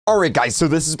Alright guys, so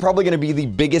this is probably going to be the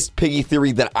biggest Piggy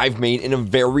theory that I've made in a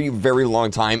very, very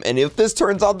long time, and if this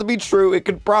turns out to be true, it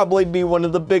could probably be one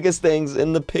of the biggest things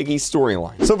in the Piggy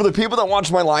storyline. So for the people that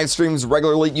watch my live streams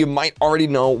regularly, you might already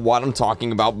know what I'm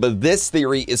talking about, but this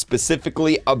theory is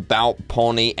specifically about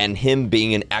Pony and him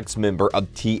being an ex-member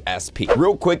of TSP.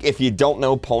 Real quick, if you don't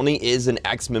know, Pony is an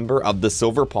ex-member of the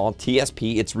Silver Paw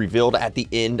TSP. It's revealed at the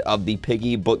end of the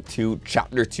Piggy Book 2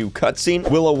 Chapter 2 cutscene.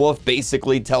 Willow Wolf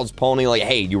basically tells Pony like,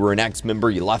 hey, you were an ex-member,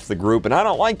 you left the group, and I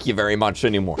don't like you very much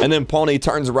anymore. And then Pony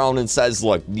turns around and says,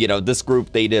 look, you know, this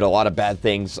group, they did a lot of bad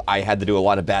things. I had to do a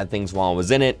lot of bad things while I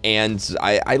was in it, and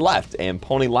I left, and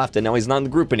Pony left, and now he's not in the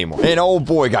group anymore. And oh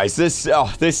boy, guys, this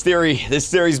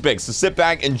theory's big. So sit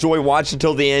back, enjoy, watch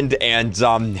until the end, and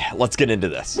let's get into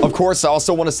this. Of course, I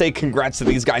also want to say congrats to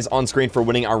these guys on screen for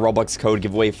winning our Roblox code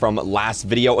giveaway from last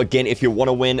video. Again, if you want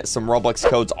to win some Roblox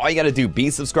codes, all you got to do, be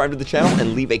subscribed to the channel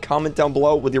and leave a comment down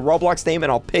below with your Roblox name,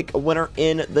 and I'll pick a winner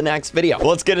in the next video. But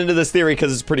let's get into this theory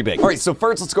because it's pretty big. All right, so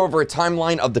first let's go over a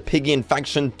timeline of the Piggy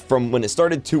infection from when it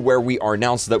started to where we are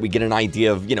now so that we get an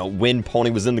idea of, you know, when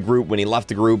Pony was in the group, when he left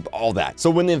the group, all that.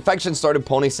 So when the infection started,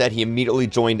 Pony said he immediately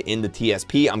joined in the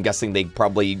TSP. I'm guessing they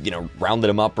probably, you know, rounded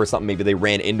him up or something. Maybe they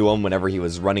ran into him whenever he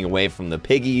was running away from the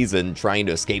Piggies and trying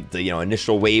to escape the, you know,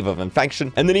 initial wave of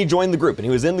infection. And then he joined the group, and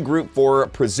he was in the group for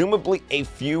presumably a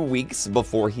few weeks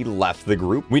before he left the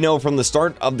group. We know from the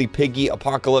start of the Piggy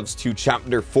apocalypse to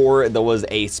Chapter 4, there was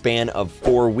a span of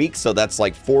 4 weeks, so that's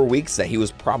like 4 weeks that he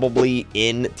was probably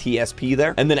in TSP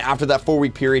there. And then after that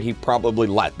 4-week period, he probably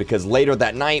left, because later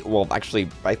that night, well, actually,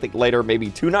 I think later, maybe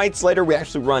 2 nights later, we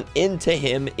actually run into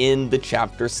him in the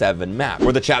Chapter 7 map,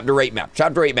 or the Chapter 8 map.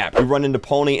 Chapter 8 map, we run into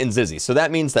Pony and Zizzy. So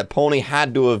that means that Pony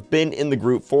had to have been in the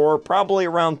group for probably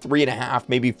around 3.5,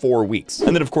 maybe 4 weeks.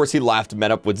 And then, of course, he left,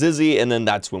 met up with Zizzy, and then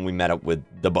that's when we met up with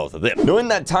the both of them. Now, in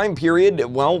that time period,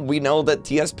 well, we know that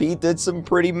TSP did some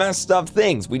pretty messed up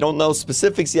things. We don't know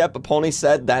specifics yet, but Pony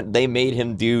said that they made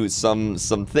him do some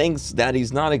things that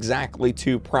he's not exactly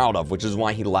too proud of, which is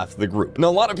why he left the group. Now,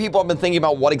 a lot of people have been thinking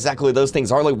about what exactly those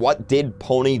things are. Like, what did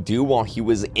Pony do while he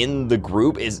was in the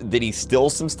group? Did he steal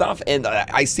some stuff? And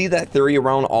I see that theory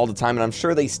around all the time, and I'm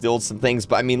sure they stole some things,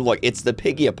 but I mean, look, it's the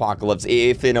Piggy apocalypse.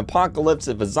 If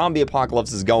a zombie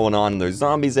apocalypse is going on and there's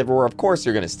zombies everywhere, of course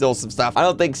you're gonna steal some stuff. I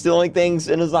don't think stealing things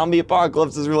in a zombie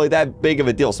apocalypse is really that big of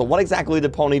a deal. So what exactly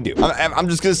did Pony do? I'm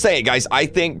just gonna say it, guys. I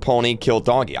think Pony killed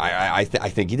Doggy. I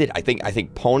think he did. I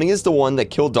think Pony is the one that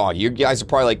killed Doggy. You guys are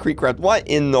probably like, KreekCraft, what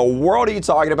in the world are you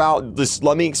talking about? Just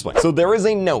let me explain. So there is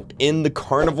a note in the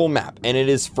carnival map, and it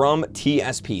is from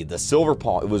TSP, the Silver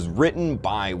Paw. It was written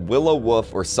by Willow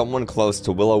Wolf or someone close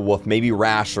to Willow Wolf, maybe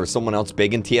Rash or someone else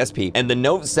big in TSP. And the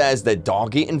note says that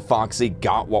Doggy and Foxy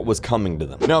got what was coming to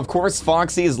them. Now, of course,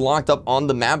 Foxy is locked up on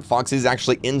the map. Foxy's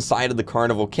actually inside of the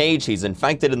carnival cage. He's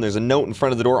infected, and there's a note in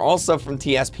front of the door also from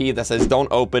TSP that says,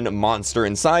 don't open, monster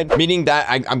inside. Meaning that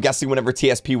I'm guessing whenever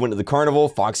TSP went to the carnival,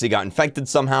 Foxy got infected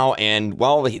somehow, and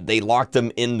well, they locked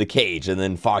him in the cage, and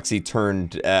then Foxy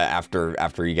turned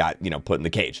after he got, you know, put in the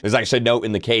cage. There's actually a note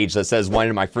in the cage that says, why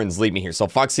did my friends leave me here? So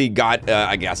Foxy got,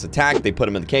 I guess, attacked. They put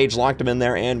him in the cage, locked him in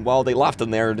there, and well, they left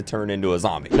him there to turn into a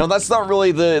zombie. Now, that's not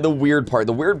really the weird part.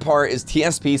 The weird part is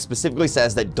TSP specifically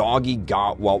says that Doggy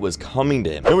got what was coming to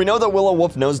him. And we know that Willow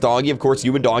Wolf knows Doggy. Of course,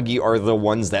 you and Doggy are the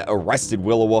ones that arrested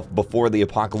Willow Wolf before the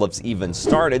apocalypse even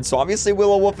started. So obviously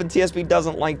Willow Wolf and TSP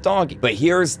doesn't like Doggy. But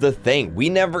here's the thing. We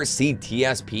never see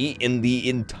TSP in the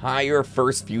entire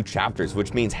first few chapters,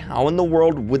 which means how in the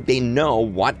world would they know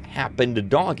what happened to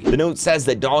Doggy? The note says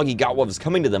that Doggy got what was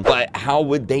coming to them, but how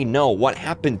would they know what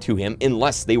happened to him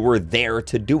unless they were there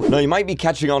to do it? Now, you might be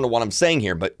catching on to what I'm saying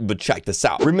here, but check this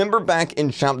out. Remember back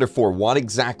in Chapter 4, what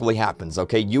exactly happens,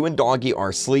 okay? You and Doggy are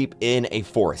asleep in a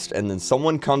forest, and then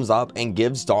someone comes up and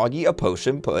gives Doggy a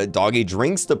potion. Doggy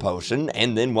drinks the potion,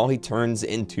 and then, well, he turns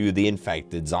into the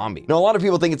infected zombie. Now, a lot of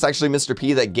people think it's actually Mr.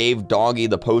 P that gave Doggy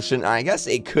the potion. I guess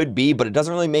it could be, but it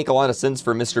doesn't really make a lot of sense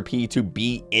for Mr. P to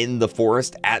be in the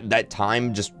forest at that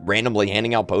time, just randomly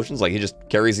handing out potions. Like, he just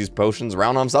carries these potions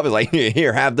around on himself. He's like,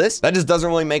 here, have this. That just doesn't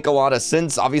really make a lot of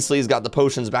sense. Obviously, he's got the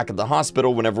potions back at the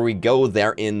hospital whenever we go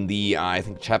there in the, I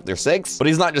think, Chapter 6, but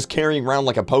he's not just carrying around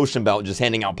like a potion belt, just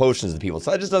handing out potions to people.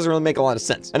 So that just doesn't really make a lot of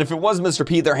sense. And if it was Mr.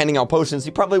 P there handing out potions,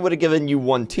 he probably would have given you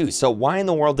one too. So why in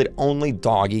the world did only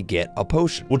Doggy get a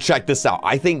potion? Well, check this out.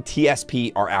 I think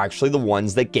TSP are actually the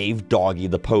ones that gave Doggy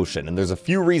the potion, and there's a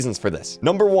few reasons for this.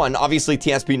 Number one, obviously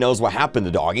TSP knows what happened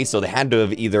to Doggy, so they had to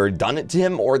have either done it to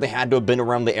him or they had to have been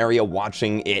around the area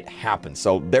watching it happen.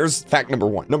 So there's fact number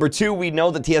one. Number two, we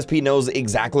know that TSP knows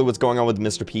exactly what's going on with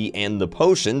Mr. P and the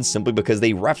potions simply because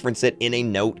they reference it in a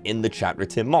note in the Chapter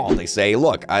 10 mall. They say,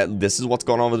 look, this is what's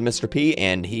going on with Mr. P,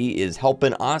 and he is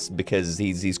helping us because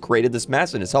he's created this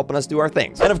mess and is helping us do our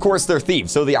things. And of course, they're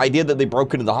thieves. So the idea that they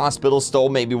broke into the hospital, stole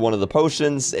maybe one of the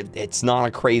potions, it's not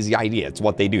a crazy idea. It's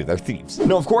what they do. They're thieves.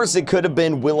 Now, of course, it could have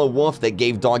been Willow Wolf that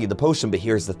gave Doggy the potion, but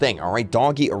here's the thing, all right?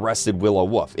 Doggy arrested Willow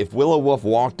Wolf. If Willow Wolf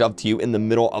walked up to you in the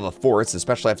middle of a forest,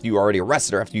 especially after you already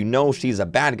arrested her, after you know she's a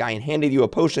bad guy and handed you a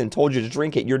potion and told you to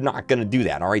drink it, you're not gonna do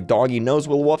that, all right? Doggy knows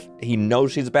Willow Wolf. He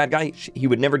knows she's a bad guy. He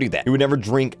would never do that. He would never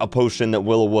drink a potion that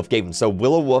Willow Wolf gave him. So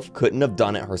Willow Wolf couldn't have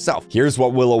done it herself. Here's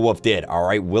what Willow Wolf did, all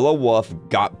right? Willow Wolf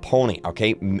got Pony,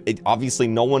 okay? Obviously,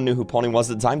 no one knew who Pony was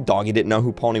at the time. Doggy didn't know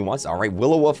who Pony was, all right?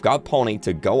 Willow Wolf got Pony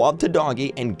to go up to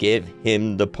Doggy and give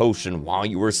him the potion while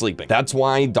you were sleeping. That's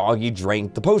why Doggy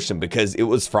drank the potion, because it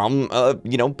was from,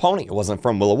 you know, Pony. It wasn't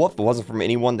from Willow Wolf. It wasn't from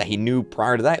anyone that he knew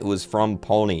prior to that. It was from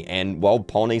Pony. And, well,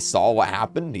 Pony saw what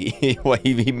happened.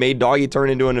 He made Doggy turn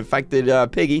into an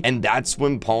infected piggy, and that's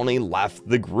when Pony left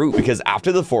the group. Because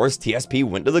after the forest, TSP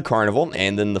went to the carnival,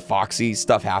 and then the Foxy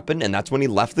stuff happened, and that's when he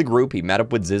left the group. He met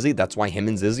up with Zizzy. That's why him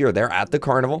and Zizzy are there at the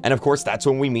carnival. And, of course, that's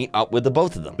when we meet up with the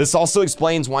both of them. This also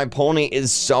explains why Pony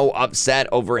is so upset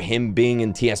over him being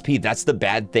in TSP. That's the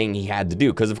bad thing he had to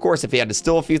do. Because, of course, if he had to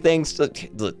steal a few things,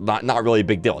 not really a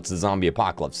big deal. It's a zombie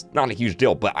apocalypse. Not a huge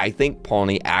deal. But I think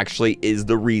Pony actually is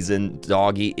the reason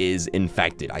Doggy is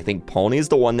infected. I think Pony is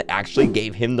the one that actually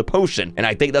gave him the potion. And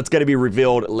I think that's going to be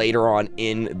revealed later on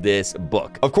in this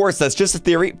book. Of course, that's just a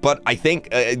theory, but I think,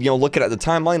 you know, looking at the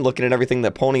timeline, looking at everything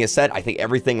that Pony has said, I think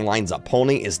everything lines up.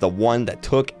 Pony is the one that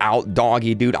took out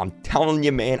Doggy, dude. I'm telling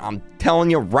you, man. I'm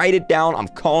telling you, write it down. I'm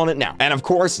calling it now. And of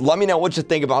course, let me know what you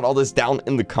think about all this down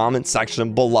in the comment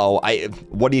section below.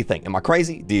 What do you think? Am I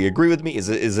crazy? Do you agree with me? Is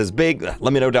this big?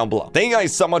 Let me know down below. Thank you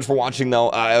guys so much for watching, though.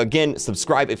 Again,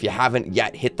 subscribe if you haven't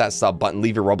yet. Hit that sub button.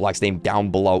 Leave your Roblox name down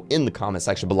below in the comment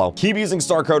section below. Keep using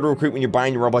star code to recruit when you're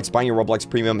buying your Roblox. Buying your Roblox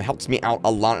Premium helps me out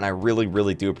a lot, and I really,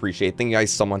 really do appreciate it. Thank you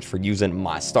guys so much for using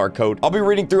my star code. I'll be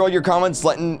reading through all your comments,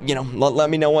 letting, you know, let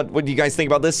me know what you guys think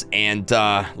about this, and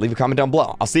leave a comment down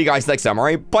below. I'll see you guys next time, all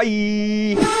right?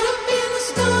 Bye!